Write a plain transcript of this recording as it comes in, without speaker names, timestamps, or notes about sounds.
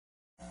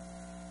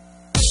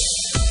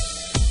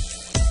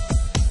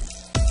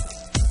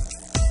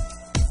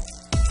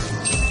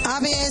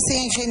Amables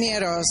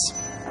ingenieros,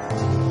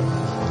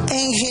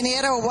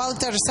 Ingeniero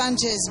Walter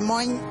Sánchez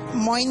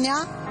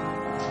Moña,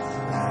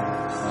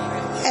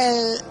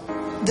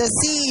 the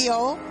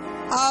CEO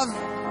of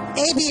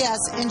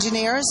ABS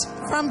Engineers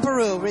from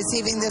Peru,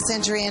 receiving the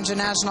Century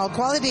International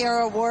Quality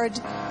Air Award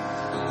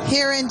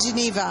here in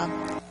Geneva.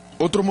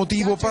 Otro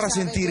motivo para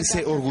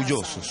sentirse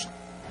orgullosos.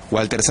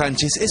 Walter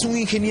Sánchez es un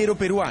ingeniero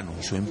peruano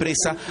y su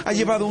empresa ha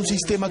llevado un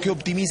sistema que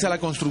optimiza la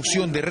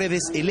construcción de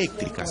redes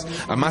eléctricas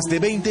a más de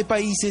 20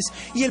 países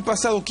y el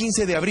pasado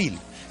 15 de abril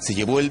se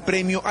llevó el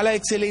premio a la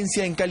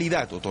excelencia en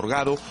calidad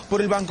otorgado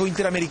por el Banco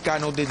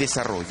Interamericano de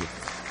Desarrollo.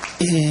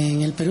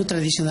 En el Perú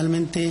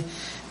tradicionalmente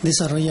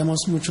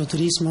desarrollamos mucho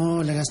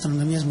turismo, la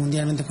gastronomía es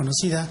mundialmente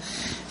conocida,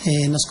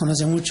 nos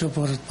conoce mucho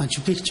por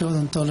Machu Picchu,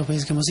 en todos los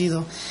países que hemos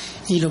ido,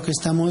 y lo que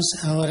estamos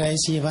ahora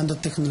es llevando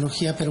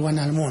tecnología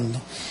peruana al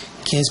mundo,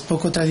 que es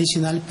poco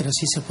tradicional, pero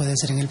sí se puede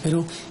hacer en el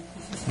Perú.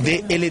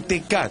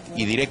 DLT-CAD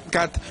y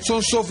DIRED-CAD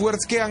son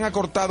softwares que han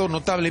acortado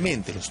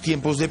notablemente los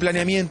tiempos de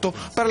planeamiento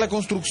para la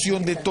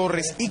construcción de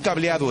torres y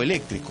cableado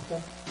eléctrico.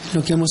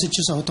 Lo que hemos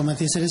hecho es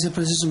automatizar ese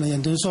proceso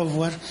mediante un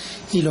software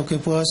y lo que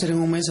puedo hacer en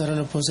un mes ahora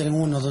lo puedo hacer en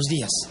 1 o 2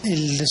 días.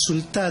 El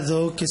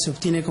resultado que se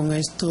obtiene con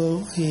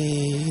esto,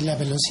 la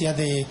velocidad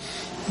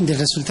del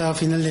resultado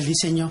final del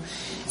diseño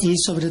y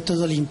sobre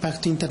todo el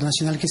impacto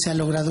internacional que se ha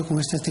logrado con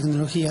estas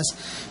tecnologías,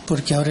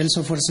 porque ahora el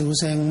software se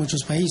usa en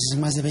muchos países,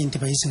 en más de 20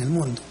 países en el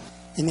mundo.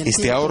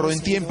 Este ahorro en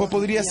tiempo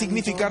podría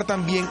significar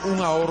también un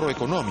ahorro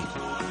económico.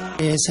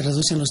 Se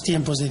reducen los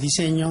tiempos de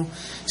diseño,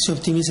 se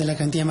optimiza la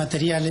cantidad de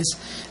materiales,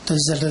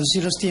 entonces al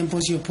reducir los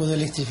tiempos yo puedo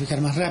electrificar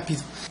más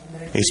rápido.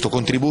 Esto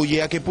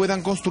contribuye a que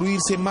puedan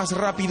construirse más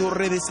rápido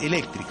redes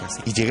eléctricas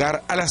y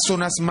llegar a las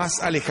zonas más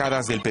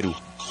alejadas del Perú.